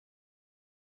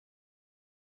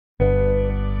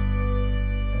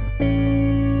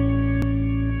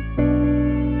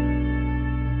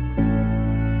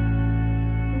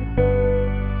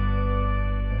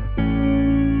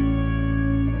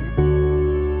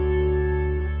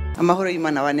Amahoro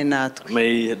y'Imana bane natwe.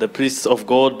 May the peace of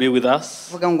God be with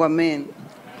us. Vuga ngo amen.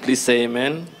 Please say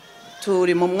amen.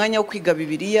 Turi mu mwanya wo kwiga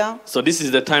bibiliya. So this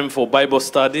is the time for Bible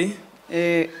study.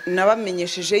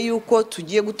 Nabamenyesheje yuko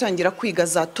tugiye gutangira kwiga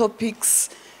za topics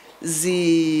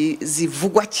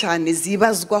zivugwa cyane,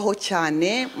 zibazwaho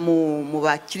cyane mu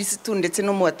bakirisitu ndetse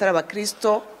no mu batari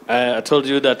abakristo. I told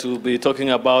you that we'll be talking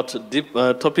about deep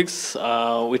topics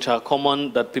which are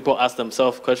common that people ask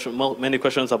themselves many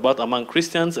questions about among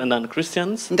Christians and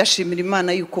non-Christians. Ndashimira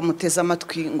Imana yuko muteze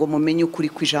amatwi ngo mumenye ukuri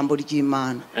kw'ijambo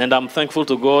ry'Imana. And I'm thankful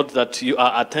to God that you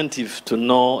are attentive to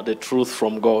know the truth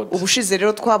from God. Ubushize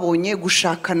rero twabonye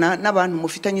gushakana n'abantu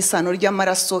mufitanye isano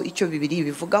ry'amaraso icyo Bibiliya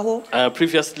bivugaho.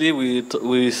 Previously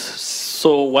we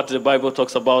saw what the Bible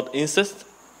talks about incest.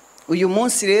 Uyu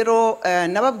munsi rero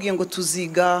nababwiye ngo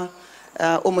tuziga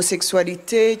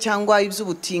homosexualité cyangwa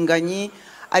iby'ubutinganyi,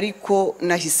 ariko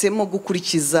nahisemo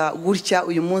gukurikiza gutya.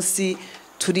 Uyu munsi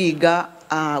turiga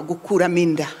gukuramo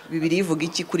inda. Bibiliya ivuga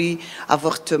iki kuri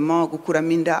avortement,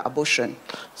 gukuramo inda, abortion?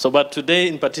 So but today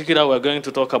in particular we are going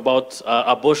to talk about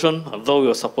abortion, although we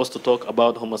were supposed to talk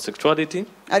about homosexuality.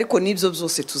 Ariko nibyo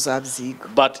byose tuzabyiga.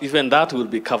 But even that will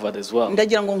be covered as well.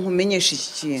 Ndagira ngo nkumenyeshe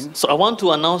iki kintu. So I want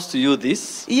to announce to you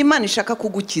this. Iyi Imana ishaka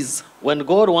kugukiza, when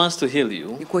God wants to heal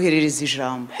you, ikoherereza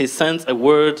ijambo. He sends a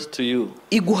word to you.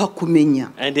 Iguha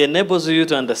kumenya. And He enables you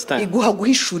to understand. Iguha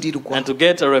guhishurirwa. And to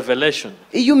get a revelation.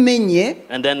 Iyo umenye,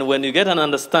 and then when you get an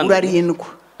understanding, urarindwa.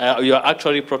 You are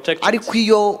actually protected. Ariko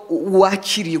iyo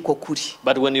wakiriye uko kuri.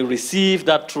 But when you receive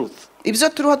that truth. Ibyo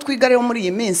turiho twiga rero muri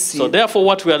iyi minsi. So therefore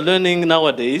what we are learning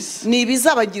nowadays, ni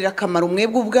bizabagirira akamaro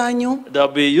mwebwe ubwanyu. They'll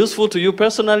be useful to you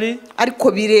personally.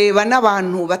 Ariko bireba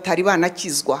n'abantu batari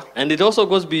banakizwa. And it also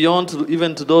goes beyond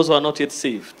even to those who are not yet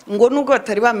saved. Ngo nubwo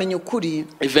batari bamenye ukuri,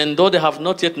 even though they have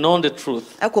not yet known the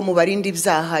truth. Ariko mubarinde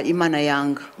ibyaha Imana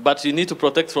yanga. But you need to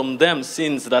protect from them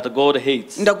sins that God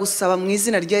hates. Ndagusaba mu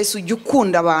izina rya Yesu ujye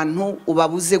ukunda abantu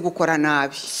ubabuze gukora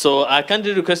nabi. So I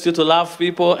kindly request you to love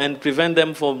people and prevent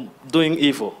them from doing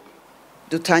evil.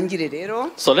 Dutangire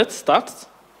rero. So let's start.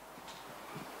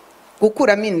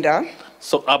 Gukuramo inda.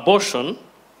 So abortion.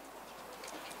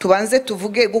 Tubanze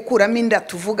tuvuge gukuramo inda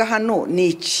tuvuga hano ni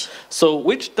iki? So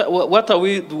what do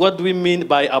we mean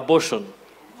by abortion?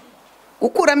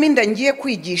 Gukuramo inda ngiye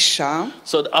kwigisha.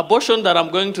 So the abortion that I'm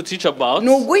going to teach about. Ni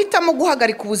uguhitamo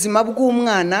guhagarika ubuzima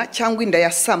bw'umwana cyangwa inda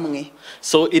yasamwe.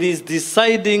 So it is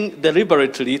deciding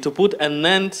deliberately to put an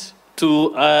end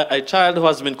to a child who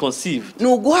has been conceived. Ni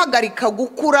uguhagarika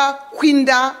gukura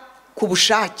kw'inda ku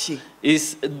bushake.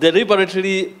 Is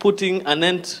deliberately putting an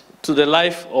end to the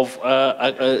life of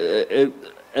an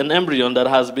embryo that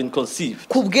has been conceived.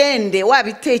 Ku bwende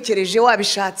wabitekereje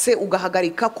wabishatse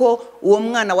ugahagarika ko uwo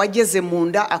mwana wageze mu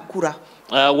nda akura.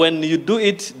 When you do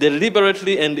it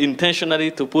deliberately and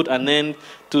intentionally to put an end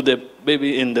to the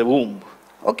baby in the womb.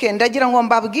 Okay, ndagira ngo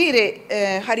mbabwire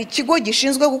hari ikigo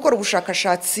gishinzwe gukora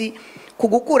ubushakashatsi ku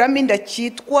gukuramo inda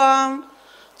cyitwa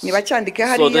niba cyandike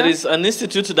hariya. So there is an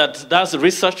institute that does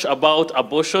research about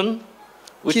abortion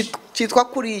which cyitwa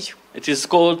kuriyo. It is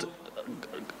called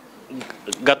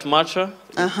Gukuramo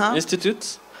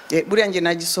Institute. Buriya nge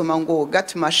nagisoma ngo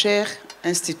Gukuramo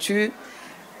Institute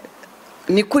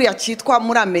ni kuriya cyitwa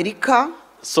muri Amerika.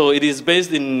 So it is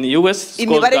based in US.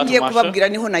 Imibare ngiye kubabwira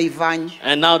niho nayivanye.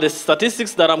 And now the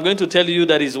statistics that I'm going to tell you,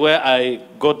 that is where I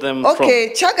got them from.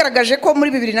 Okay, cyagaragaje ko muri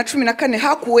 2014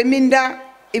 hakuwemo inda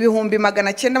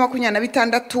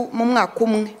 926 mu mwaka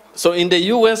umwe. So in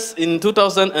the US in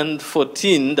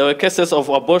 2014 there were cases of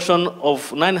abortion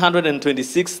of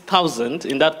 926,000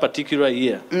 in that particular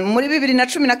year. Muri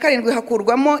 2017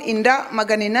 hakurwamo inda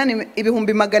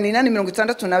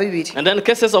 862. And then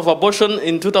cases of abortion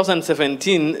in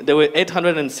 2017 there were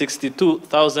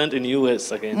 862,000 in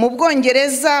US again. Mu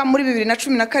Bwongereza muri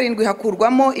 2017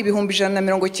 hakurwamo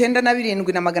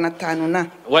 197,500.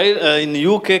 While in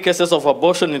UK cases of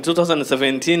abortion in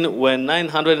 2017 were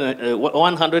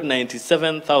 197,000.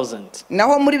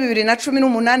 Naho muri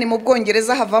 2018 mu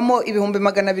Bwongereza havamo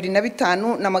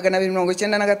 205,000 na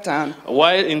 295.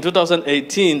 While in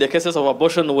 2018 the cases of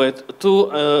abortion were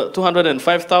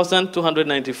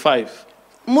 205,295.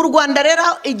 Mu Rwanda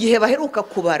rero igihe baheruka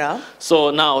kubara.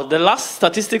 So now the last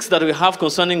statistics that we have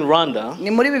concerning Rwanda. Ni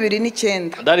muri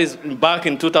 2009. That is back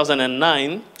in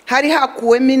 2009. Hari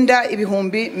hakuwemo inda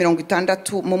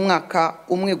 60,000 mu mwaka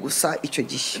umwe gusa icyo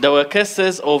gihe. There were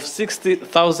cases of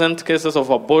 60,000 cases of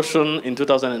abortion in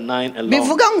 2009 alone.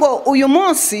 Bivuga ngo uyu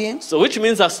munsi, so which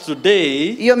means as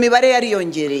today, iyo mibare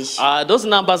yariyongereye. Those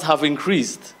numbers have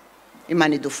increased.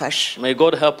 Imana idufashe. May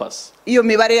God help us. Iyo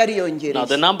mibare yariyongereye. Now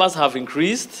the numbers have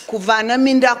increased. Kuvanamo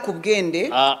inda ku bwende.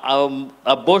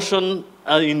 Abortion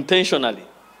intentionally.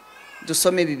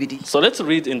 dusome bibiri. So let's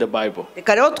read in the Bible.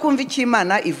 Reka rero twumve icyo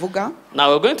Imana ivuga. Now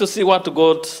we're going to see what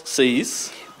God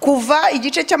says. Kuva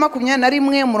igice cya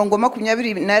 21 umurongo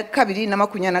 22 na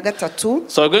 23.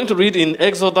 So we're going to read in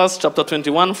Exodus chapter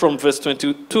 21 from verse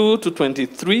 22 to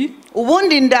 23.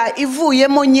 Ubundi inda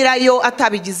ivuyemo nyirayo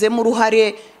atabigizemo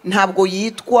uruhare ntabwo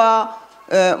yitwa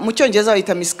mu cyongereza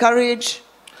bayita miscarriage.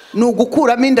 Ni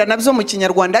ugukuramo inda nabyo mu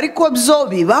kinyarwanda ariko byo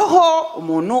bibaho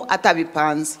umuntu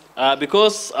atabipanze.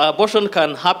 Because abortion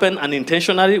can happen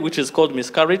unintentionally, which is called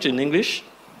miscarriage in English.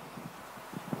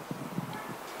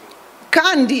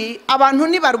 Kandi abantu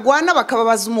nibarwana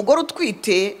bakababaza umugore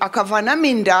utwite akavanamo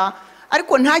inda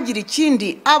ariko ntagire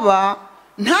ikindi aba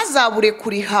ntazabure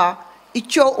kuriha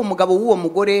icyo umugabo w'uwo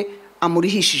mugore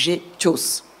amurihishije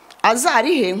cyose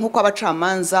azarihe nk'uko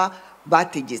abacamanza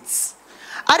bategetse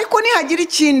ariko nihagira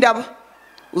ikindi aba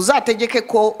uzategeke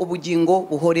ko ubugingo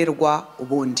buhorerwa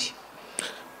ubundi.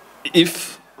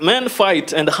 If men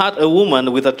fight and hurt a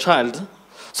woman with a child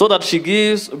so that she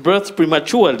gives birth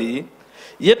prematurely,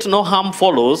 yet no harm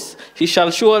follows, he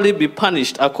shall surely be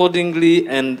punished accordingly,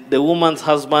 and the woman's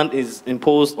husband is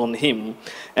imposed on him,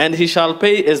 and he shall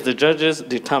pay as the judges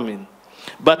determine.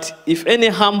 But if any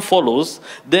harm follows,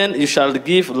 then you shall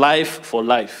give life for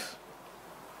life.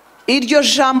 Iryo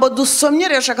jambo dusomye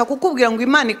rashaka kukubwira ngo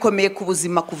Imana ikomeye ku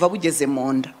buzima kuva bugeze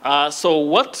mu nda. So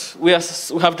what we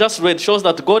have just read shows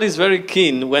that God is very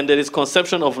keen when there is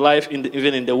conception of life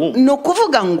even in the womb. No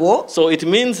kuvuga ngo, so it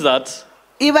means that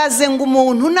ibaze ngo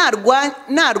umuntu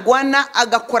narwana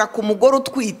agakora ku mugore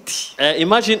utwite.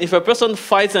 Imagine if a person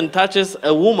fights and touches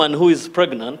a woman who is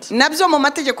pregnant. Nabyo mu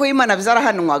mategeko y'Imana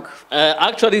byarahanwaga.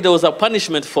 Actually there was a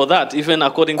punishment for that, even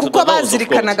according to the laws of God. Kuko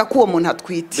bazirikanaga ko uwo muntu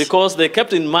atwite. Because they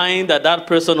kept in mind that that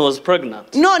person was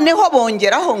pregnant. Noneho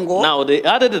bongeraho ngo, now they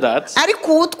added that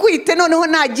ariko utwite noneho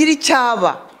nagira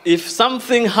icyaba. If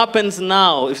something happens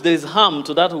now, if there is harm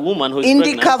to that woman who is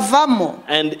pregnant,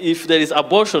 and if there is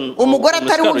abortion or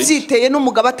miscarriage,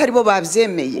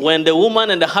 when the woman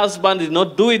and the husband did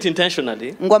not do it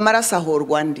intentionally,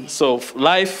 so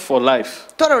life for life.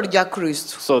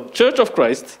 So Church of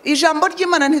Christ, we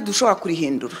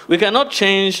cannot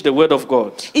change the word of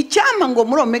God.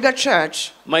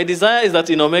 My desire is that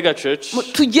in Omega Church,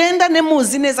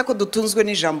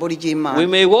 we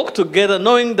may walk together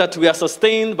knowing that we are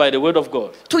sustained by the word of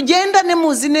God. Tugendane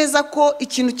muzi neza ko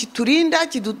ikintu kiturinda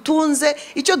kidutunze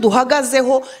icyo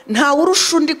duhagazeho nta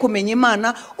urusha undi kumenya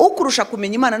Imana ukurusha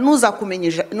kumenya Imana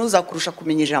nuzakurusha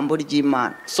kumenya ijambo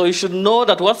ry'Imana. So you should know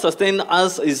that what sustains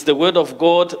us is the word of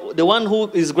God. The one who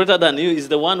is greater than you is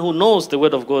the one who knows the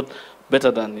word of God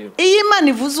better than you.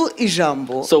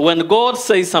 So when God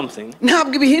says something,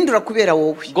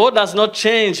 God does not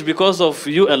change because of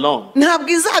you alone. God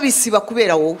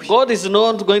is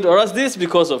not going to ask this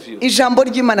because of you. So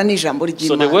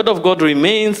the word of God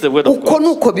remains the word of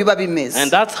God. And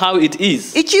that's how it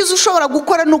is. So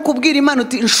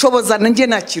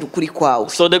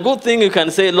the good thing you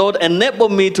can say, Lord, enable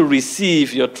me to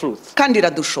receive your truth.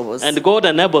 And God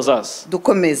enables us.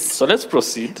 So let's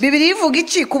proceed.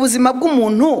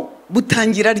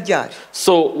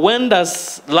 So when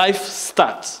does life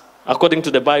start according to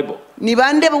the Bible? Who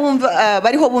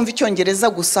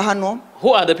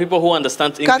are the people who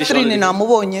understand English?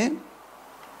 Catherine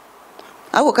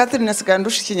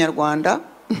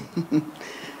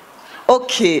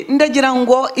Okay, ndagira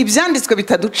ngo ibyanditswe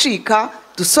bitaducika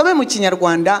dusome mu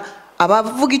kinyarwanda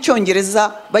abavuga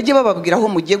icyongereza bajye bababwira aho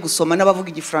mugiye gusoma n'abavuga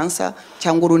igifaransa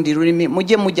cyangwa urundi rurimi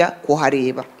mujye mujya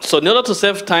kuhareba. So in order to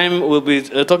save time, we'll be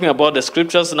talking about the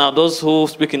scriptures. Now those who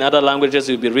speak in other languages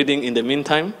will be reading in the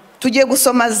meantime. Tugiye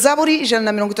gusoma Zaburi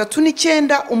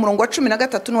 139 umurongo wa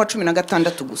 13 n'uwa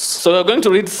 16 gusa. So we're going to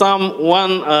read Psalm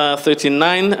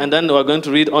 139 and then we're going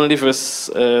to read only verse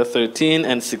 13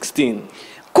 and 16.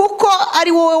 Kuko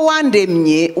ari wowe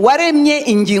wandemye waremye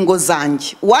ingingo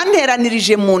zanjye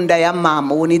wanteranirije mu nda ya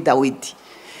mama wo ni Dawidi.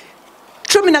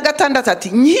 16 ati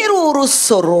nkiri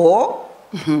urusoro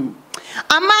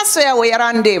amaso yawe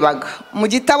yarandebaga mu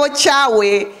gitabo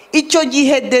cyawe icyo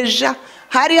gihe deja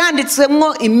hari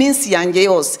handitswemo iminsi yanjye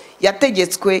yose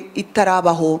yategetswe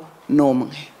itarabaho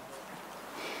nomwe.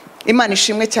 Imana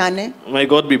ishimwe cyane. May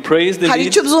God be praised. Hari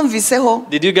icyo byumviseho?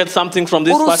 Did you get something from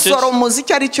this passage? Urusoro muzi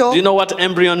icyo ari cyo? Do you know what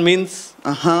embryon means?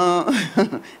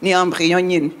 Ni embryon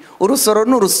nyine. Urusoro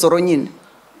n'urusoro nyine.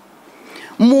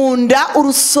 munda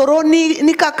urusoro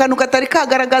ni kakanu katari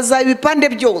kagaragaza ibipande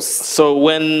byose. So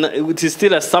when it is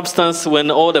still a substance, when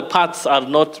all the parts are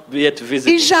not yet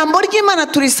visible. Ijambo ry'Imana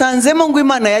turisanzemo ngo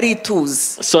Imana yari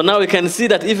ituzi. So now we can see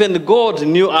that even God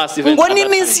knew us even. Ngo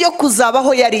n'iminsi yo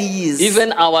kuzabaho yari yize.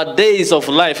 Even our days of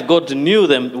life, God knew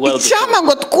them well. Icyama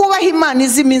ngo twubahe Imana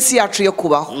izi minsi yacu yo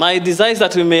kubaho. My desire is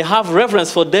that we may have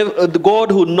reverence for the God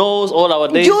who knows all our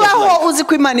days of life. Uzi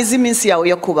ko Imana izi minsi yawe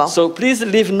yo kubaho. So please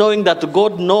live knowing that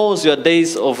God knows your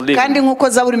days of living. Kandi nkuko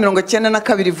Zaburi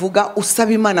 92 ivuga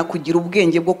usaba Imana kugira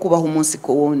ubwenge bwo kubaho umunsi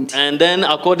ku wundi. And then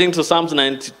according to Psalms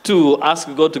 92, ask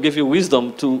God to give you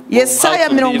wisdom to Yesaya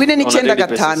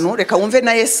 49:5 reka wumve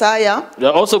na Yesaya. We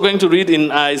are also going to read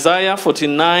in Isaiah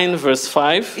 49 verse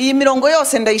 5. Iyi mirongo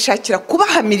yose ndayishakira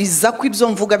kubahamiriza ko ibyo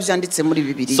mvuga byanditse muri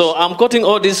Bibiliya. So I'm quoting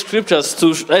all these scriptures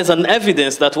as an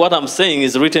evidence that what I'm saying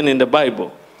is written in the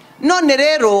Bible. None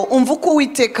rero umva uko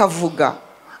Uwiteka avuga,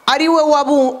 ari we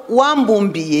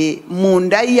wambumbiye mu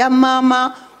nda ya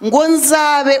mama ngo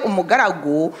nzabe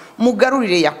umugaragu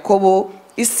mugarurire Yakobo,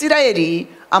 Isirayeli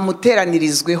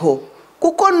amuteranirizweho,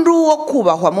 kuko ndi uwo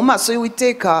kubahwa mu maso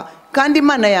y'Uwiteka kandi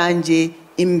Imana yanjye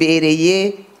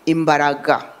imbereye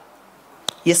imbaraga.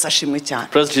 Yes, ashimwe cyane.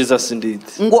 Praise Jesus indeed.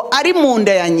 Ngo ari mu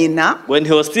nda ya nyina, when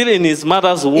he was still in his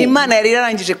mother's womb, Imana yari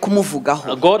yarangije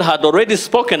kumuvugaho. God had already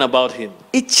spoken about him.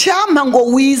 Icyampa ngo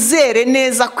wizere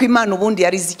neza ko Imana ubundi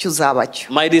yari izi icyo uzabacyo.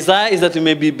 My desire is that you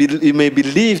may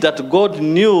believe that God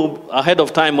knew ahead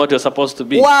of time what you're supposed to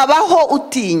be. Wabaho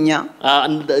utinya.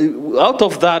 And out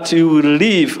of that you will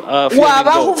live fearing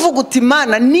Wabaho God. uvuga uti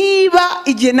Imana niba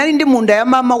igihe nari ndi mu nda ya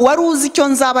mama wari uzi icyo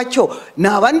nzabacyo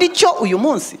naba ndi cyo uyu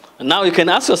munsi. Now you can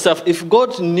ask yourself, if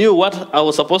God knew what I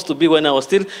was supposed to be when I was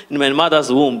still in my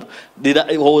mother's womb,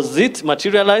 was it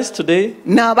materialized today?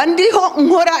 Naba ndiho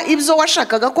nkora ibyo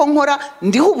washakaga ko nkora,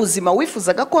 ndiho ubuzima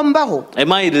wifuzaga ko mbaho.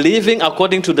 Am I living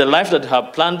according to the life that you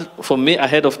have planned for me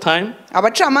ahead of time?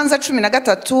 Abacamanza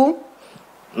 13.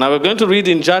 Now we're going to read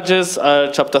in Judges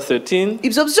chapter 13.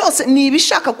 Ibyo byose ni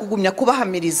ibishaka kugumya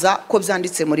kubahamiriza ko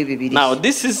byanditse muri Bibiliya. Now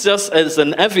this is just as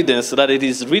an evidence that it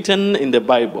is written in the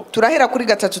Bible. Turahera kuri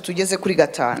 3 tugeze kuri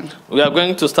 5. We are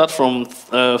going to start from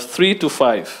 3 to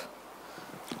 5.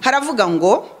 Haravuga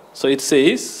ngo, so it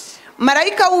says,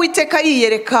 marayika w'Uwiteka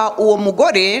yiyereka uwo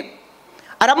mugore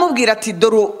aramubwira ati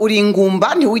dore uri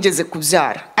ingumba ntiwigeze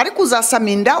kubyara, ariko uzasama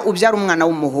inda ubyara umwana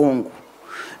w'umuhungu.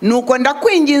 Nuko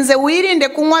ndakwinginze wirinde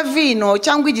kunywa vino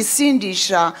cyangwa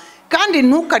igisindisha, kandi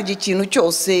ntukarye ikintu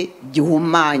cyose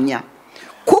gihumanya,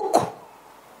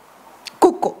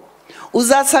 kuko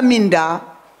uzasama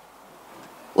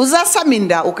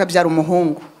inda ukabyara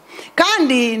umuhungu,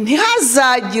 kandi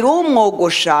ntihazagire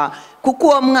umwogosha, kuko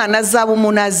uwo mwana azaba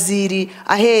umunaziri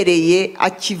ahereye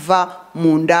akiva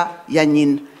mu nda ya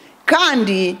nyina,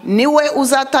 kandi niwe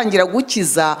uzatangira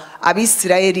gukiza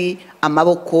Abisirayeli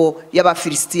amaboko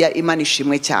y'Abafilisitiya. Imana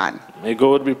ishimwe cyane. May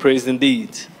God be praised indeed.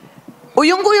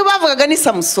 Uyu nguyu bavugaga ni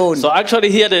Samsoni. So actually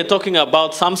here they're talking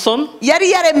about Samson.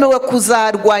 Yari yaremewe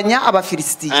kuzarwanya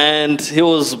Abafilisitiya. And he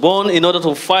was born in order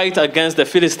to fight against the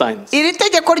Philistines. Iri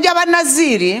tegeko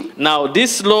ry'Abanaziri, now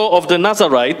this law of the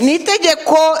Nazarites, ni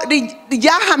tegeko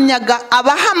ryahamyaga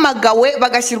abahamagawe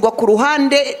bagashyirwa ku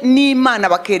ruhande n'Imana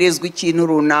bakerezwa ikintu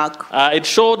runaka. It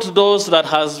showed those that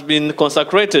has been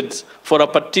consecrated for a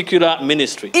particular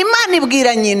ministry. Imana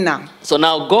ibwira nyina. So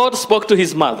now God spoke to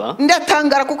his mother.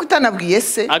 Ndatangara kuko itanabwiye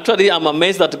se. Actually, I'm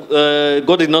amazed that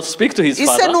God did not speak to his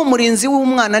father. Ise n'umurinzi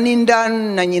w'umwana n'inda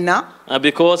na nyina.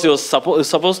 Because he was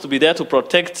supposed to be there to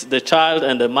protect the child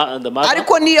and the mother.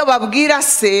 Ariko niyo babwira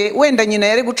se wenda nyina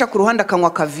yari guca ku ruhande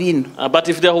akanywa kavino. But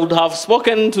if they would have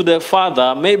spoken to the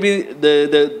father, maybe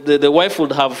the wife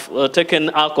would have taken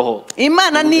alcohol.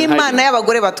 Imana ni Imana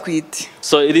y'abagore batwite.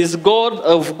 So it is God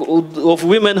of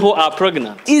women who are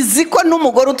pregnant. Iziko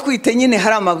n'umugore utwite nyine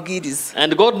hari amabwiriza.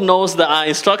 And God knows there are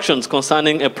instructions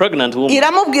concerning a pregnant woman.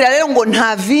 Iramubwira rero ngo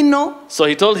nta vino. So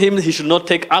he told him he should not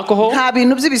take alcohol. Nta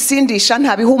bintu by'ibisindisha,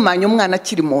 nta bihumanya umwana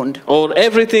akiri mu nda. Or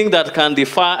everything that can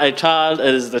defile a child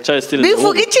as the child still in the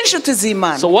womb. Bivuga iki inshuti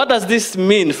z'Imana? So what does this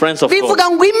mean, friends of God? Bivuga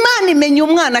ngo Imana imenya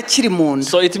umwana akiri mu nda.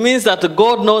 So it means that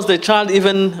God knows the child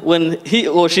even when he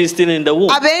or she is still in the womb.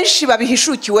 Abenshi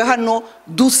babihishukiwe hano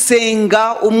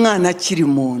dusenga umwana akiri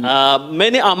mu nda.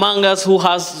 Many among us who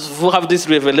have this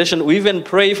revelation, we even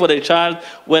pray for the child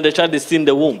when the child is still in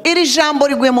the womb. Iri jambo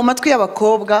riguye mu matwi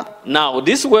y'abakobwa. Now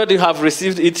this word you have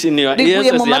received it in your ears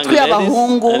as Riguye mu matwi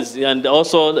ladies and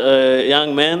also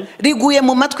young men, riguye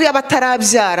mu matwi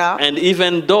y'abatarabyara, and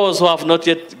even those who have not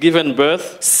yet given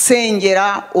birth.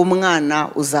 Sengera umwana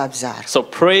uzabyara. So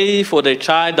pray for the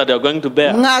child that you are going to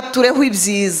bear. Mwatureho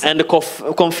ibyiza. And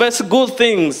confess good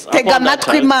things upon Tega that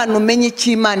matwi Imana umenye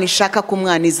icyo Imana ishaka ku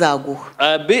mwana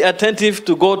izaguha. Be attentive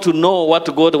to God to know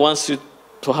what God wants you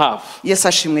to have. Yes,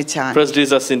 ashimwe cyane. Praise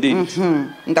Jesus indeed.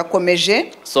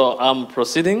 Ndakomeje. So I'm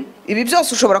proceeding. Ibi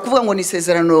byose ushobora kuvuga ngo ni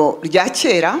isezerano rya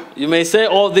kera. You may say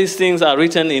all these things are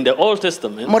written in the Old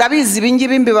Testament. Murabizi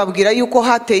ibingibi mbibabwira yuko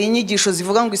hateye inyigisho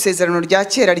zivuga ngo isezerano rya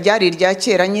kera ryari irya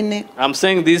kera nyine. I'm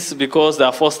saying this because there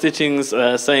are false teachings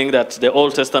saying that the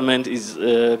Old Testament is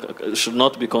should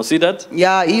not be considered.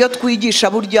 Ya iyo twigisha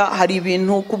burya hari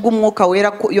ibintu kubw'umwuka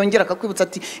wera yongera akakwibutsa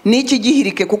ati niki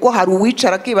gihirike kuko hari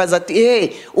uwicara akibaza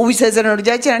ati ubu isezerano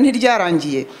rya kera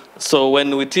ntiryarangiye. So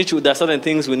when we teach, there are certain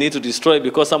things we need to destroy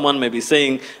because someone may be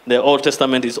saying the Old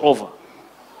Testament is over.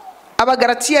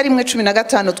 Abagalatiya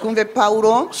 1:15 twumve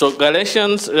Paulo. So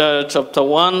Galatians chapter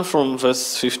 1 from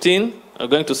verse 15, we're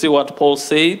going to see what Paul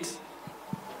said.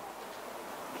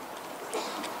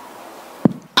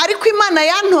 Ariko Imana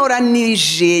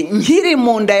yantoranije nkiri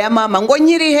mu nda ya mama ngo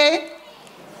nkirihe?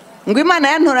 Ngo Imana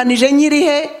yantoranije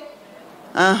nkirihe?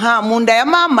 Aha, mu nda ya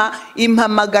mama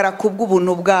impamagara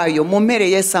kubw'ubuntu bwayo. Mumpere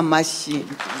Yesu amashyi.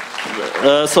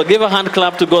 So give a hand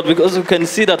clap to God because you can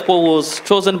see that Paul was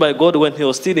chosen by God when he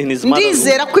was still in his mother's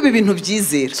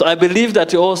womb. So I believe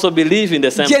that you also believe in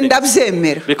the same thing.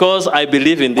 Because I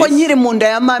believe in this.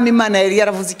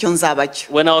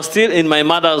 When I was still in my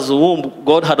mother's womb,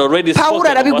 God had already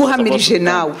spoken about what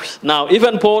was. Now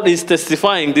even Paul is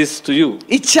testifying this to you.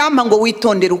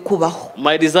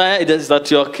 My desire is that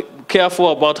you are careful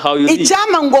about how you live.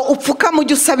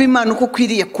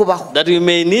 That you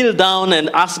may kneel down and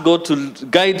ask God to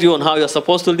guide you on how you're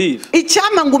supposed to live.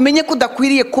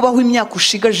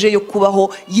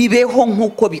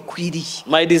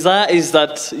 My desire is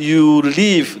that you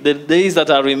live the days that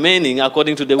are remaining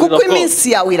according to the will of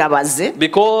God.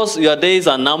 Because your days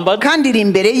are numbered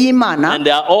and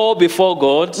they are all before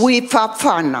God.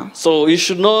 So you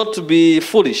should not be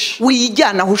foolish.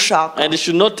 And you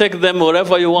should not take them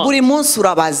wherever you want.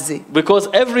 Because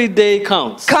every day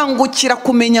counts.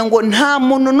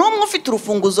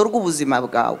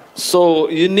 So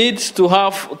you need to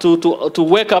have to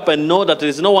wake up and know that there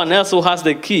is no one else who has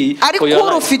the key for your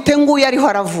life.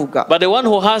 But the one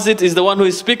who has it is the one who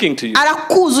is speaking to you.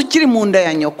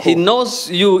 He knows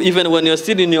you even when you're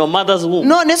still in your mother's womb.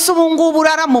 Now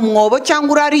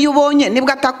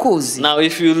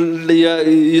if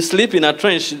you sleep in a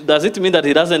trench, does it mean that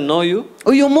he doesn't know you?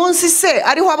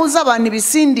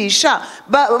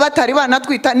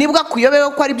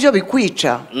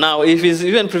 Now if he's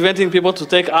even preventing people to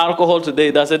take alcohol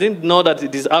today, does he didn't know that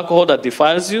it is alcohol that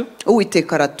defiles you?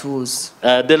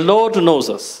 The Lord knows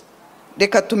us.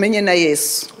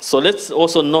 So let's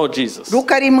also know Jesus.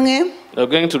 We're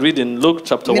going to read in Luke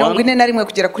chapter 1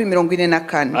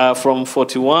 from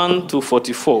 41 to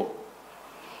 44.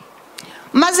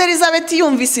 Maze Elizabeth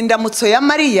yumvise indamutso ya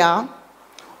Mariya,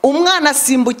 umwana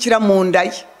asimbukira mu nda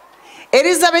ye.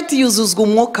 Elizabeth yuzuzwa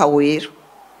umwuka wera.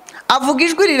 Avuga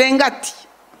ijwi rirenga ati,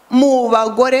 mu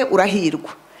bagore urahirwa,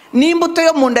 n'imbuto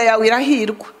yo mu nda yawe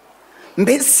irahirwa.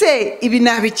 Mbese ibi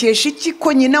nabikesha iki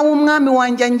ko nyina w'umwami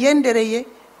wanjye angendereye?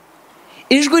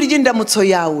 Ijwi ry'indamutso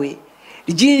yawe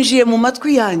ryinjiye mu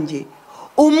matwi yanjye,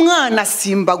 umwana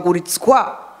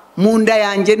asimbaguritswa mu nda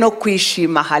yanjye no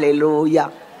kwishima. Haleluya.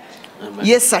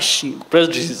 Yes, ashimwe.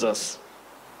 Praise Jesus.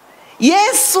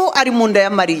 Yesu ari mu nda ya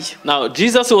Mariya. Now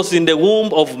Jesus was in the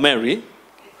womb of Mary.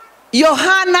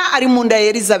 Yohana ari mu nda ya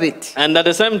Elizabeth. And at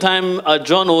the same time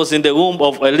John was in the womb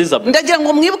of Elizabeth. Ndagira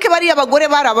ngo mwibuke bari abagore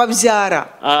barababyara.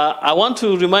 I want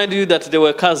to remind you that they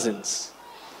were cousins.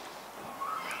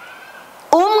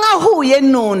 Umwe ahuye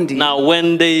n'undi. Now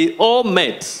when they all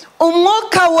met,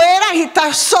 umwuka wera ahita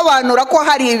asobanura ko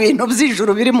hari ibintu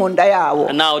by'ijuru biri mu nda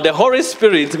yabo. Now the Holy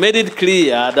Spirit made it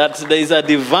clear that there is a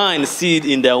divine seed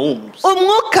in their wombs.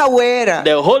 Umwuka wera.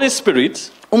 The Holy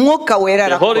Spirit.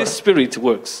 The Holy Spirit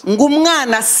works. Ngo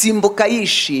umwana asimbuka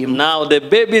yishima. Now the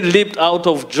baby leaped out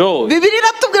of joy. Bibiliya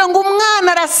iratubwira ngo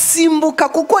umwana arasimbuka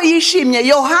kuko yishimye.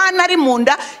 Yohana ari mu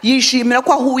nda yishimira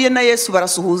ko ahuye na Yesu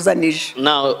barasuhuzanije.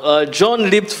 Now John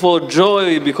leaped for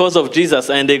joy because of Jesus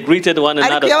and they greeted one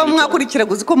another.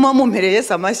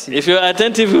 If you are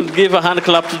attentive, you'll give a hand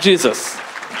clap to Jesus.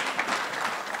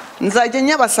 nzajya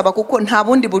nyabasaba kuko nta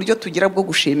bundi buryo tugira bwo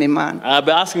gushima Imana. I'll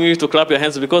be asking you to clap your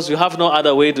hands because you have no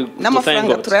other way to thank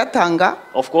God. Turayatanga.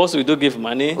 Of course we do give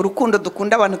money. Urukundo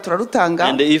dukunda abantu turarutanga.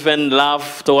 And even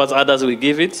love towards others we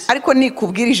give it. Ariko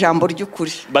nikubwira ijambo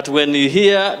ry'ukuri. But when you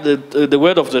hear the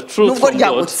word of the truth from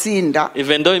God,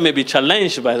 even though you may be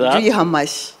challenged by that,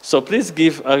 so please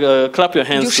give clap your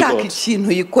hands to God.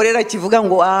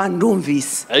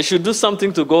 You should do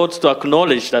something to God to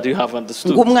acknowledge that you have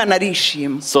understood.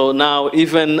 So now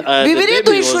even the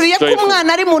baby was joyful.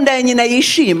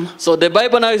 So the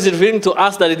Bible now is revealing to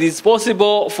us that it is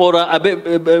possible for a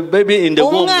baby in the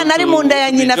womb to be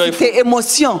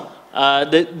joyful.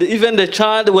 Even the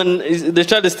child, when the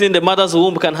child is still in the mother's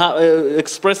womb, can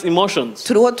express emotions.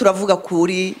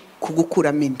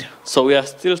 So we are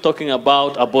still talking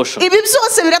about abortion.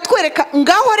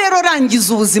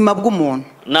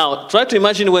 Now try to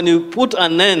imagine when you put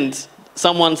an end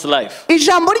someone's life.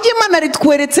 Now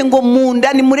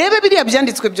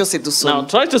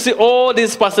try to see all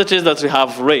these passages that we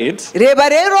have read.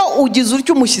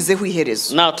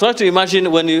 Now try to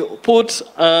imagine when you put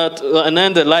an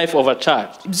end to the life of a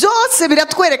child.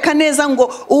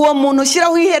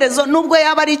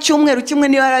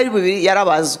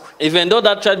 Even though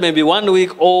that child may be 1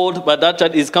 week old, but that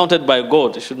child is counted by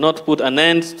God. You should not put an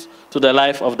end to the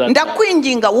life of that child.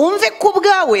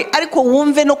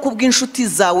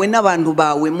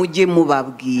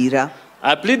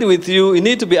 I plead with you, you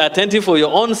need to be attentive for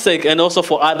your own sake and also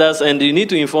for others, and you need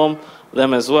to inform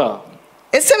them as well.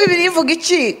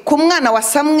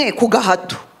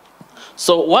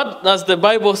 So what does the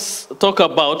Bible talk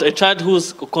about a child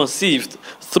who's conceived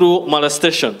through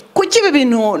molestation?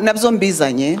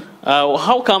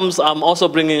 How comes I'm also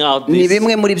bringing out this?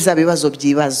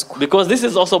 Because this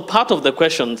is also part of the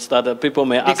questions that the people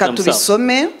may ask themselves.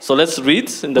 So let's read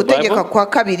in the Bible.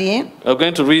 We're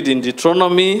going to read in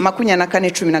Deuteronomy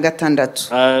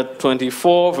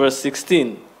 24 verse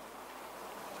 16.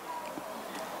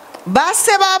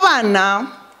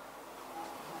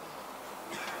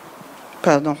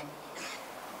 Pardon.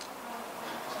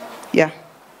 Yeah.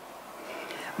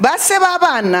 Base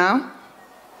babana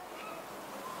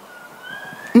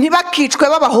ntibakicwe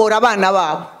babahora abana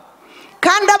babo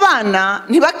kandi abana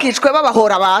ntibakicwe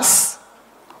babahora basi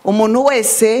umuntu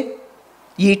wese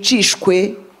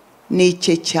yicishwe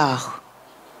n'icye cyaha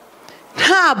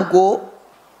ntabwo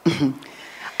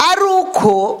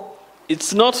aruko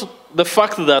it's not the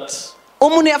fact that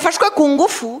umuntu yafashwe ku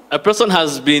ngufu a person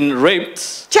has been raped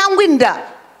cyangwa inda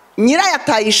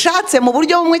nyirayatayishatse mu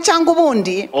buryo bumwe cyangwa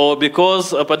ubundi or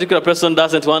because a particular person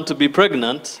doesn't want to be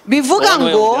pregnant bivuga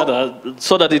ngo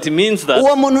so that it means that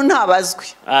uwo muntu ntabazwe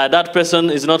that person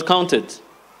is not counted.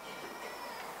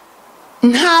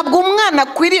 Ntabwo umwana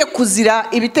akwiriye kuzira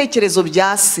ibitekerezo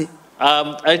bya se.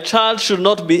 A child should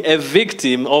not be a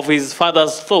victim of his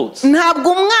father's thoughts.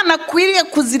 Ntabwo umwana akwiriye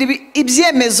kuzira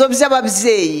ibyemezo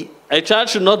by'ababyeyi. A child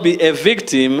should not be a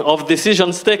victim of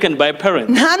decisions taken by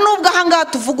parents.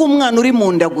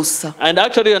 And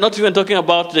actually, we are not even talking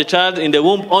about the child in the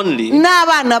womb only.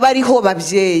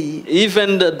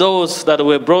 Even those that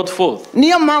were brought forth.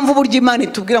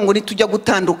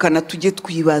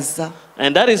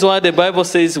 And that is why the Bible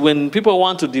says when people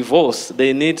want to divorce,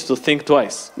 they need to think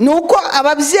twice.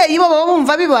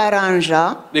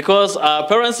 Because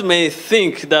parents may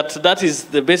think that that is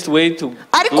the best way to do it.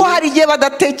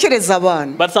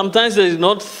 But sometimes they do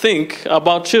not think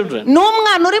about children. Now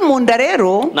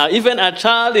even a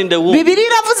child in the womb.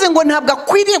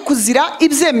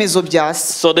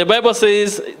 So the Bible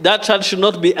says that child should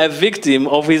not be a victim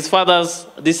of his father's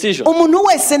decision.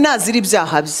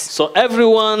 So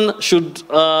everyone should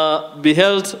be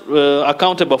held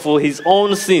accountable for his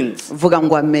own sins.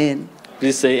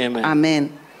 Please say amen.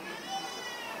 Amen.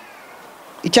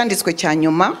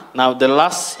 Now the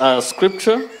last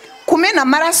scripture. Kumena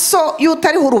amaraso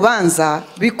y'utariho urubanza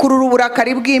bikurura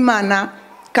uburakari bw'Imana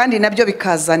kandi nabyo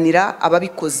bikazanira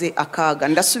ababikoze akaga.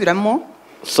 Ndasubiramo.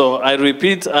 So I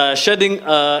repeat, shedding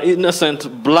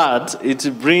innocent blood,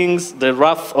 it brings the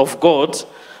wrath of God,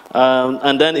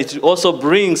 and then it also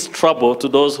brings trouble to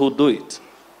those who do it.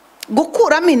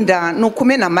 Gukuramo inda ni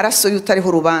ukumena amaraso y'utariho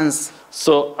urubanza.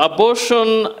 So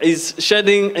abortion is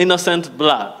shedding innocent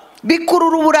blood.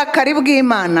 Bikurura uburakari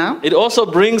bw'Imana. It also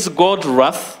brings God's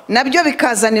wrath. Nabyo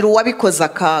bikazanira uwabikoze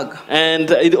akaga.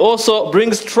 And it also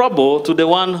brings trouble to the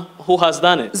one who has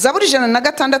done it. Zaburi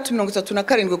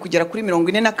 136 kugera kuri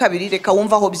 42 reka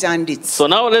wumva aho byanditse. So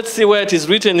now let's see where it is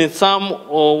written in Psalm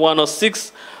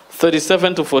 106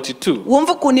 37 to 42.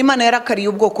 Wumva ukuntu Imana yarakariye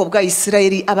ubwoko bwa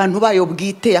Isirayeli abantu bayo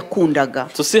bwite yakundaga.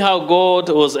 To see how God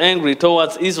was angry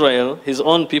towards Israel, his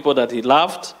own people that he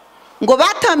loved. ngo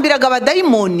batambiraga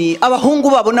abadayimoni abahungu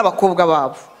babo n'abakobwa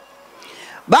babo,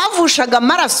 bavushaga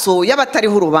amaraso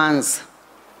y'abatariho urubanza,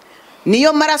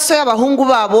 niyo maraso y'abahungu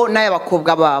babo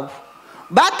n'ay'abakobwa babo,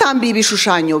 batambiye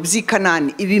ibishushanyo by'i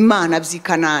Kanani, ibimana by'i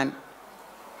Kanani.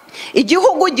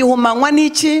 Igihugu gihumanywa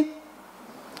n'iki?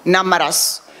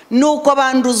 N'amaraso. Nuko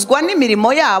banduzwa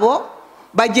n'imirimo yabo,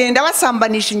 bagenda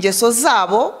basambanisha ingeso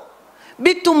zabo,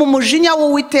 bituma umujinya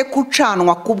w'Uwiteka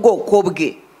ucanwa ku bwoko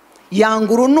bwe,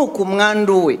 yanga urunuka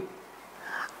umwandu we,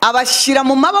 abashyira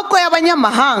mu maboko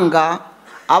y'abanyamahanga,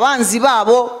 abanzi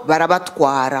babo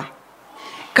barabatwara,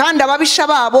 kandi ababisha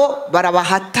babo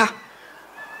barabahata,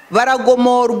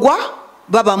 baragomorwa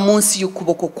baba munsi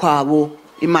y'ukuboko kwabo.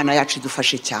 Imana yacu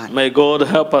idufashe cyane. May God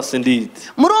help us indeed.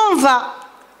 Murumva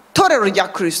torero rya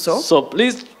Kristo? So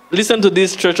please listen to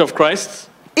this Church of Christ.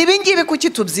 Ibi ngibi kuki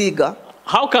tubyiga?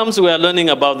 How comes we are learning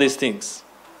about these things?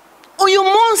 Uyu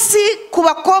munsi ku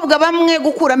bakobwa bamwe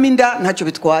gukuramo inda ntacyo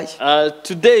bitwaye.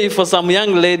 Today for some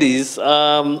young ladies,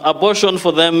 abortion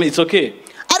for them it's okay.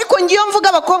 Ariko ngiyo mvuga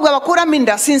abakobwa bakuramo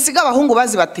inda sinsiga abahungu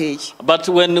bazibateye. But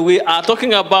when we are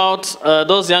talking about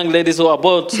those young ladies who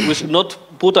abort, we should not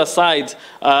put aside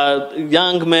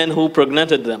young men who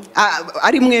pregnanted them.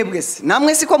 Ari mwebwe se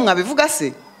namwe siko mwabivuga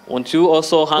se? Won't you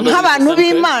also handle nk'abantu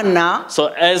b'Imana? So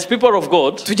as people of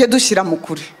God, tujye dushyira mu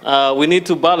kuri. We need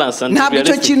to balance and be ntabwo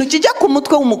icyo kintu kijya ku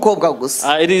mutwe w'umukobwa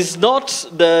gusa. It is not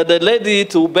the lady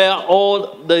to bear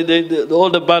all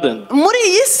the burden. Muri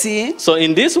iyi si, so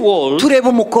in this world, tureba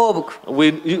umukobwa.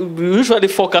 We usually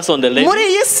focus on the lady. Muri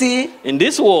iyi si, in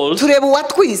this world, tureba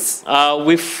uwatwise.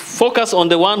 We focus on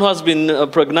the one who has been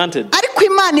pregnanted. Ariko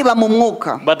Imana iba mu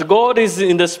mwuka. But God is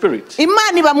in the spirit.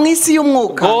 Imana iba mu isi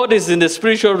y'umwuka. God is in the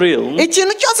spiritual realm.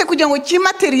 Ikintu cyose kugira ngo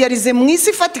kimaterialize mu isi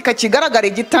ifatika kigaragare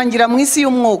gitangira mu isi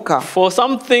y'umwuka. For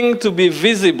something to be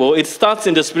visible, it starts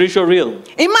in the spiritual realm.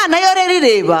 Imana yo rero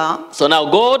ireba. So now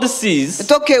God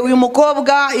sees. Okay, uyu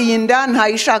mukobwa iyi nda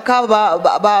ntayishaka,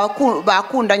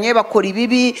 bakundanye bakora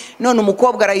ibibi, none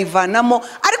umukobwa arayivanamo,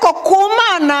 ariko ku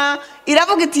Mana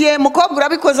iravuga iti ye mukobwa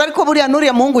urabikoze ariko buriya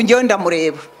nuriya muhungu ngewe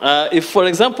ndamureba. If for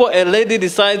example a lady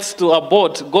decides to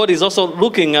abort, God is also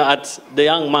looking at the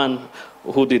young man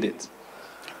who did it.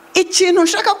 Ikintu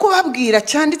nshaka kubabwira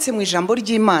cyanditse mu ijambo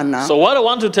ry'Imana. So what I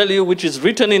want to tell you, which is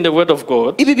written in the word of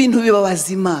God, ibi bintu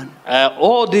bibabaza Imana.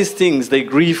 All these things they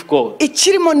grieve God.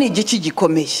 Ikirimo ni igiki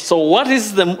gikomeye. So what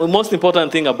is the most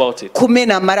important thing about it?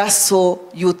 Kumena amaraso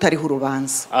y'utariho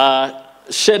urubanza.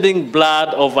 Shedding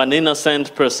blood of an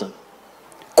innocent person.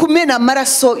 Kumena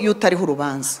amaraso y'utariho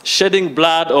urubanza. Shedding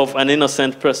blood of an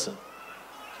innocent person.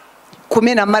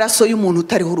 Kumena amaraso y'umuntu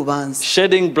utariho urubanza.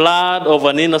 Shedding blood of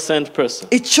an innocent person.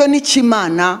 Icyo ni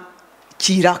kimana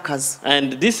kirakaza.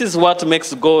 And this is what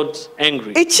makes God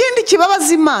angry. Ikindi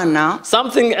kibabaza Imana,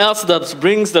 something else that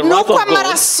brings the wrath of God,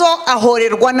 amaraso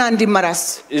ahorerwa n'andi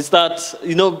maraso, is that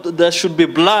there should be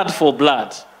blood for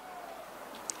blood.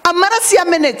 Amaraso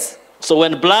yamenetse. So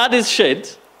when blood is shed,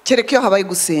 kereka iyo habaye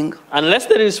gusenga, unless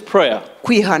there is prayer,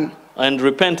 kwihana, and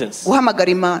repentance, guhamagara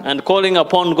Imana, and calling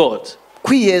upon God,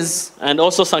 kwiyeza, and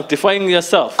also sanctifying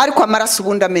yourself. Ariko amaraso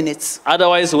ubundi amenetse.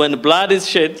 Otherwise, when blood is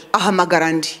shed, ahamagara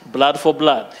andi. Blood for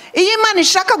blood. Iyo Imana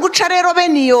ishaka guca rero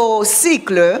bene iyo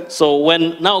cycle, so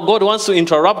when now God wants to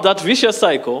interrupt that vicious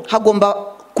cycle,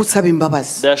 hagomba gusaba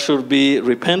imbabazi. There should be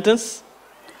repentance.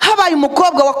 Habaye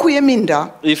umukobwa wakuyemo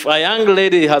inda, if a young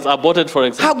lady has aborted, for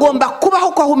example, hagomba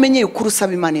kubaho ko umenyeye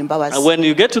kurusaba Imana imbabazi. And when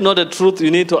you get to know the truth, you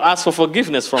need to ask for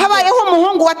forgiveness from God. Habayeho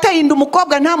umuhungu wateye inda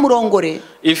umukobwa ntamurongore.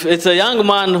 If it's a young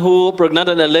man who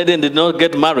pregnanted a lady and did not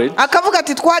get married, akavuga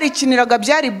ati twarikiniraga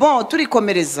byari bon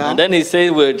turikomereza, and then he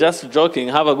said we're just joking,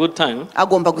 have a good time,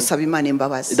 agomba gusaba Imana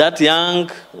imbabazi. That young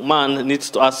man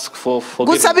needs to ask for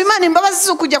forgiveness. Gusaba Imana imbabazi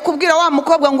si kujya kubwira wa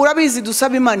mukobwa ngo urabizi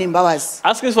dusaba Imana imbabazi.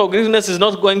 Asking for forgiveness is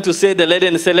not going to say the lady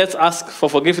and say let's ask for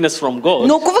forgiveness from God.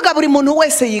 No kuvuga buri muntu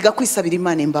wese yiga kwisabira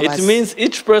Imana imbabazi. It means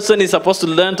each person is supposed to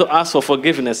learn to ask for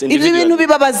forgiveness individually. Ibi bintu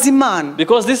bibabaza Imana.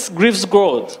 Because this grieves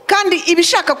God. Kandi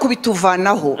ibishaka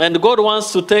kubituvanaho. And God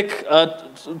wants to take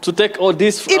all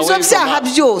this away from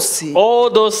us. All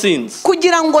those sins.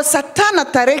 Kugira ngo Satana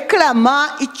tareklama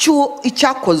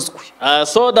icyakozwe.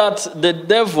 So that the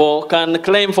devil can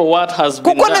claim for what has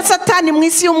been done. Kuko na Satani mu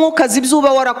isi y'umwuka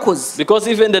zibzuba warakoze. Because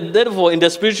even the devil in the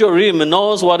spiritual realm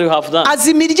knows what you have done.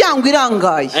 Azi imiryango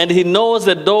irangaye. And he knows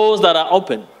the doors that are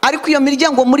open. Ariko iyo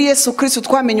miryango muri Yesu Kristo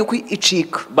twamenye uko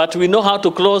icika. But we know how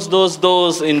to close those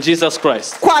doors in Jesus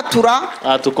Christ.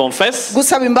 Kwatura, to confess,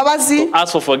 gusaba imbabazi, to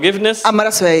ask for forgiveness,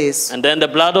 amaraso ya Yesu, and then the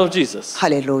blood of Jesus.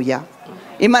 Hallelujah.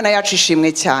 Imana yacu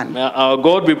ishimwe cyane. May our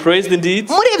God be praised indeed.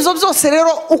 Muri ibyo byose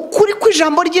rero ukuri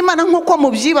kw'ijambo ry'Imana nk'uko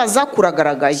mubyibaza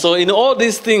kuragaragaye. So in all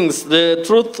these things, the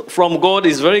truth from God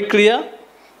is very clear.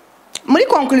 Muri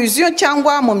conclusion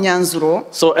cyangwa mu myanzuro,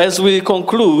 so as we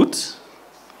conclude,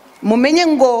 mumenye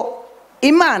ngo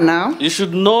Imana, you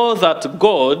should know that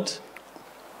God,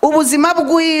 ubuzima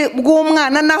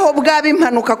bw'umwana naho bwaba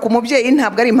impanuka ku mubyeyi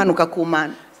ntabwo ari impanuka ku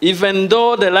Mana. Even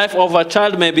though the life of a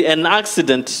child may be an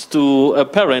accident to a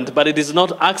parent, but it is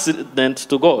not accident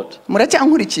to God.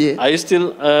 Muracyankurikiye? Are you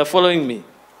still following me?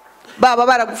 Baba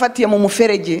baragufatiye mu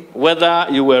muferege. Whether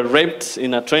you were raped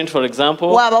in a train, for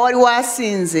example. Waba wari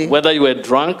wasinze. Whether you were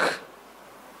drunk.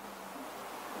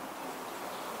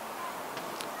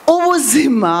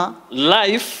 Ubuzima.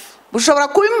 Life. Bushobora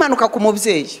kuba impanuka ku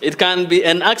mubyeyi. It can be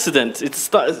an accident. It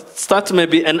starts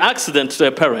maybe an accident to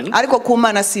a parent. Ariko ku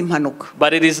Mana si impanuka.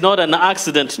 But it is not an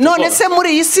accident to God. None se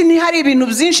muri iyi si ntihari ibintu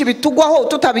byinshi bitugwaho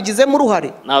tutabigizemo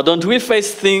uruhare? Now don't we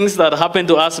face things that happen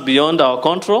to us beyond our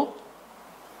control?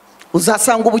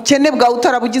 Uzasanga ubukene bwawe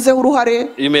utarabugizeho uruhare.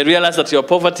 You may realize that your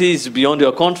poverty is beyond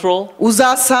your control.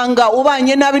 Uzasanga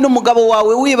ubanye nabi n'umugabo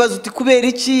wawe wibaza uti kubera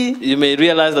iki? You may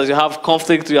realize that you have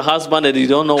conflict with your husband and you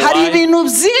don't know why. Hari ibintu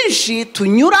byinshi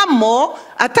tunyuramo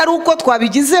atari uko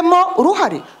twabigizemo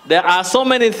uruhare. There are so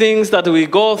many things that we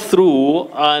go through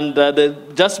and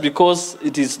just because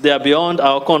they are beyond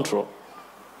our control.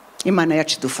 Imana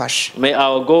yacu idufashe. May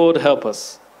our God help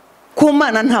us. Ku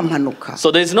Mana nta mpanuka.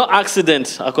 So there is no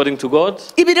accident according to God.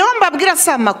 Ibi rero mbabwira si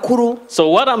amakuru. So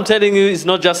what I'm telling you is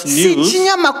not just news. Si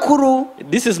ikinyamakuru.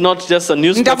 This is not just a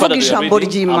newspaper that we are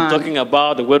reading. I'm talking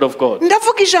about the word of God.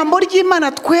 Ndavuga ijambo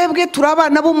ry'Imana twebwe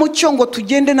turabana b'umucyo ngo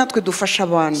tugende natwe dufasha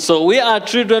abantu. So we are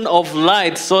children of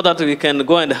light so that we can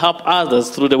go and help others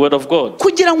through the word of God.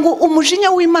 Kugira ngo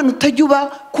umujinya w'Imana utajya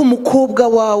uba ku mukobwa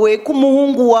wawe, ku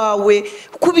muhungu wawe,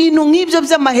 ku bintu nk'ibyo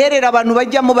by'amaherera abantu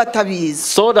bajyamo batabizi.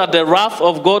 So that the wrath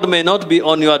of God may not be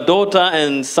on your daughter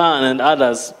and son and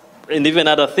others, and even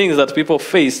other things that people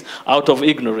face out of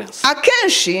ignorance.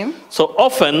 Akenshi, so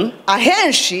often,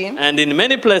 ahenshi, and in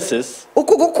many places,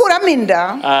 uku gukuramo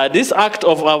inda, this act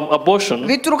of abortion,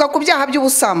 bituruka ku byaha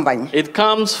by'ubusambanyi. it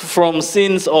comes from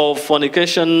sins of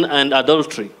fornication and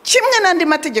adultery. Kimwe n'andi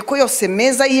mategeko yose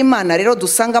meza y'Imana rero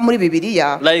dusanga muri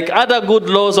Bibiliya, like other good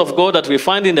laws of God that we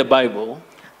find in the Bible,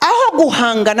 aho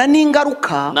guhangana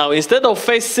n'ingaruka, now instead of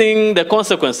facing the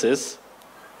consequences,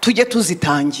 tujye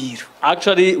tuzitangira.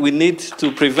 Actually, we need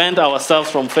to prevent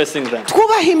ourselves from facing them.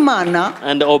 Twubaha Imana,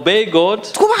 and obey God,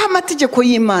 twubaha amategeko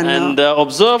y'Imana, and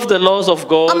observe the laws of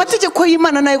God. Amategeko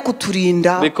y'Imana nayo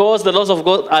kuturinda. Because the laws of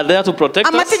God are there to protect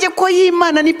us. Amategeko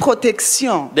y'Imana ni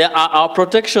protection. They are our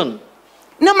protection.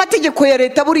 N'amategeko ya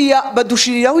leta buriya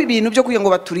badushiriraho ibintu byo kugira ngo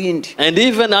baturinde. And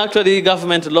even actually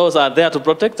government laws are there to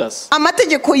protect us.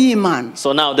 Amategeko y'Imana.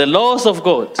 So now the laws of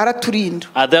God araturinda.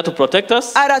 Are there to protect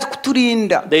us.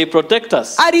 Araturinda. They protect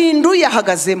us. Arinda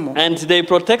uyahagazemo. And they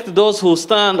protect those who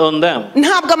stand on them.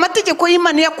 Ntabwo amategeko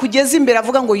y'Imana yakugeza imbere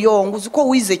avuga ngo yongo uko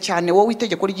wize cyane wowe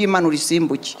itegeko ry'Imana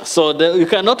urisimbuke. So you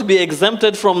cannot be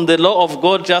exempted from the law of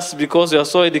God just because you are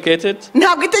so educated.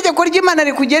 Ntabwo itegeko ry'Imana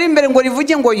rikugera imbere ngo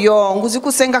rivuge ngo yongo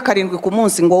usenga karindwi ku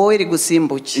munsi ngo wowe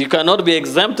rigusimbuke. You cannot be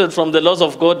exempted from the laws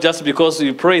of God just because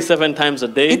you pray 7 times a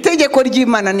day. Itegeko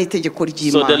ry'Imana ni itegeko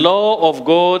ry'Imana. So the law of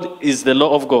God is the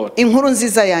law of God. Inkuru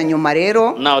nziza ya nyuma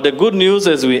rero. Now the good news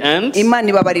as we end. Imana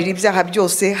ibabarira ibyaha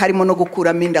byose harimo no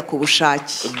gukuramo inda ku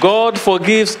bushake. God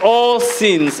forgives all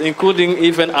sins including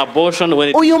even abortion when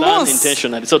it is done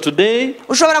intentionally. So today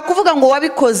ushobora kuvuga ngo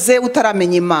wabikoze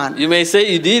utaramenya Imana. You may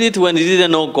say you did it when you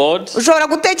didn't know God. Ushobora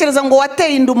gutekereza ngo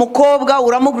wateye inda umukobwa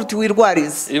uramuguruti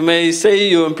wirwarize. You may say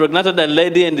you impregnated a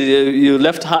lady and you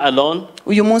left her alone.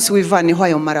 Uyu munsi wivaniho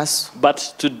ayo maraso.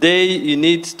 But today you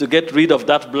need to get rid of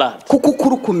that blood. Kuko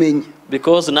ukuri kumenya.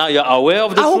 Because now you're aware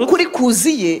of the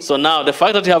truth. So now the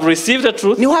fact that you have received the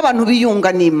truth,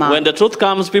 when the truth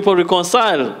comes, people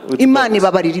reconcile with God.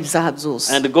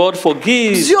 And God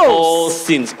forgives all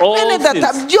sins.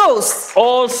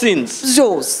 All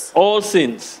sins. All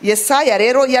sins. Yesaya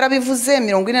rero yarabivuze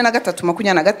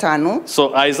 43:25.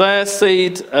 So Isaiah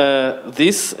said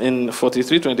this in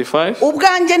 43:25.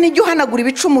 Ubwanjye nijye uhanagura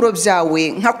ibicumuro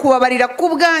byawe nkakubabarira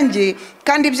kubwanjye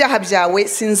kandi ibyaha byawe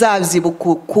sinzabyibuka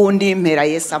ukundi.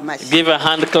 Give a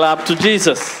hand clap to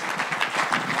Jesus.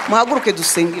 Muhaguruke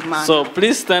dusenge Imana. So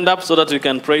please stand up so that we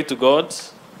can pray to God.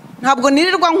 ntabwo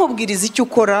nirirwa nkubwiriza icyo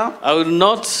ukora. I will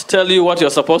not tell you what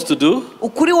you're supposed to do.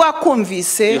 Ukuri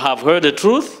wakumvise. You have heard the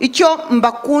truth. Icyo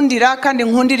mbakundira kandi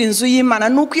nkundira inzu y'Imana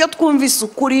nuko iyo twumvise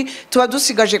ukuri tuba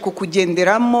dusigaje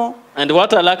kukugenderamo. And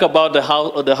what I like about the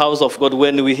house of God,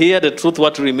 when we hear the truth,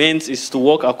 what remains is to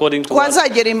walk according to what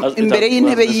imbere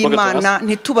y'intebe y'Imana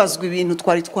ntitubazwe ibintu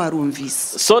twari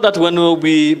twarumvise. So that when we will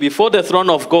be before the throne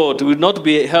of God, we will not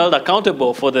be held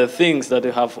accountable for the things that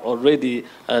you have already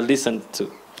listened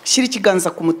to. Shyira ikiganza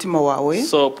ku mutima wawe.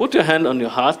 So put your hand on your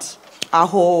heart.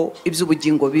 Aho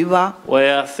iby'ubugingo biba.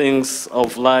 Where things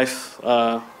of life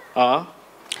are.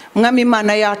 Mwami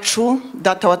Imana yacu,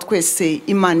 data wa twese,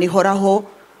 Imana ihoraho.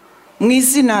 Mu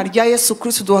izina rya Yesu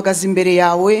Kristo duhagaze imbere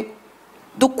yawe,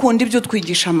 dukunda ibyo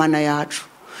twigisha Mana yacu,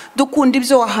 dukunda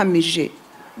ibyo wahamije,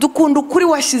 dukunda ukuri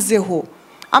washyizeho,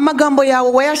 amagambo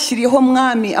yawe wayashyiriyeho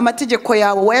Mwami, amategeko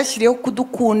yawe wayashyiriyeho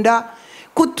kudukunda,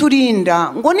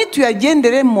 kuturinda, ngo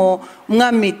nituyagenderemo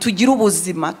Mwami tugire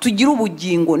ubuzima, tugire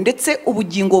ubugingo, ndetse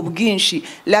ubugingo bwinshi,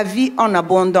 la vie en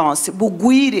abondance,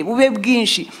 bugwire bube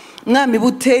bwinshi, Mwami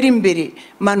butera imbere.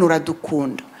 Mana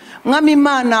uradukunda. Mwami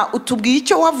Imana utubwiye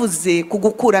icyo wavuze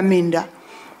kugukuramo inda.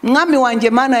 Mwami wanjye,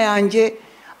 Mana yanjye,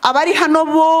 abari hano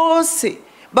bose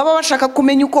baba bashaka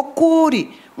kumenya uko kuri.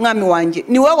 Mwami wanjye,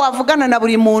 ni wowe wavugana na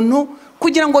buri muntu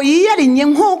kugira ngo yiyarinye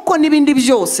nk'uko n'ibindi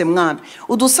byose. Mwami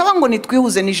udusaba ngo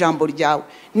nitwihuze n'ijambo ryawe.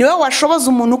 Ni wowe washoboza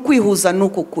umuntu kwihuza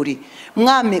n'uko kuri.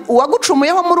 Mwami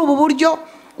uwagucumuyeho muri ubu buryo,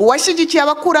 uwashyigikiye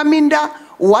abakuramo inda,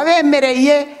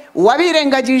 uwabemereye,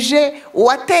 uwabirengagije,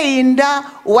 uwateye inda,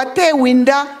 uwatewe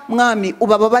inda, Mwami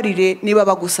ubababarire niba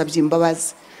bagusabye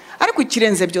imbabazi. Ariko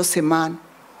ikirenze byose Mana,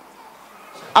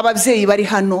 ababyeyi bari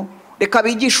hano reka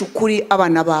bigishe ukuri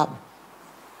abana babo.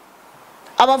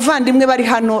 Abavandimwe bari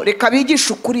hano reka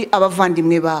bigishe ukuri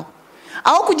abavandimwe babo.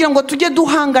 Aho kugira ngo tujye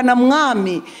duhangana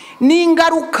Mwami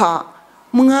n'ingaruka,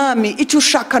 Mwami icyo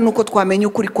ushaka nuko twamenya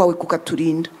ukuri kwawe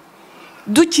kukaturinda.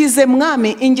 Dukize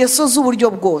Mwami ingeso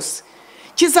z'uburyo bwose.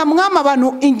 Kiza Mwami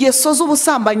abantu ingeso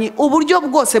z'ubusambanyi, uburyo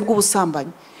bwose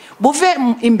bw'ubusambanyi buve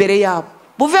imbere yabo,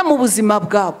 buve mu buzima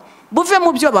bwabo, buve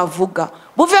mu byo bavuga,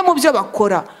 buve mu byo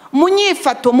bakora, mu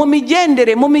nyifato, mu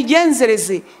migendere, mu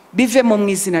migenzereze, bive mu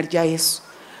izina rya Yesu.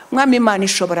 Mwami Imana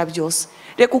ishobora byose,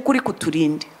 reka ukuri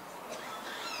kuturinde.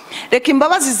 Reka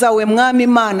imbabazi zawe Mwami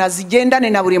Imana zigendane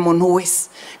na buri muntu wese,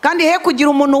 kandi he kugira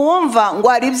umuntu wumva ngo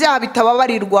hari ibyaha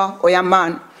bitababarirwa. Oya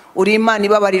Mana, uri Imana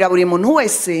ibabarira buri muntu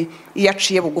wese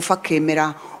yaciye bugufa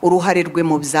kemera uruhare rwe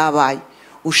mu byabaye.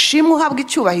 Ushimwe uhabwe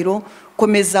icyubahiro.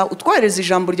 Komeza utwohereza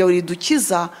ijambo ryawe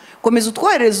ridukiza, komeza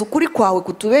utwohereza ukuri kwawe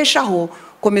kutubeshaho,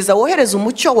 komeza wohereza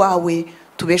umucyo wawe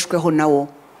tubeshweho nawo.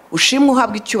 Ushimwe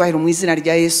uhabwe icyubahiro mu izina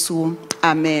rya Yesu.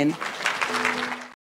 Amen.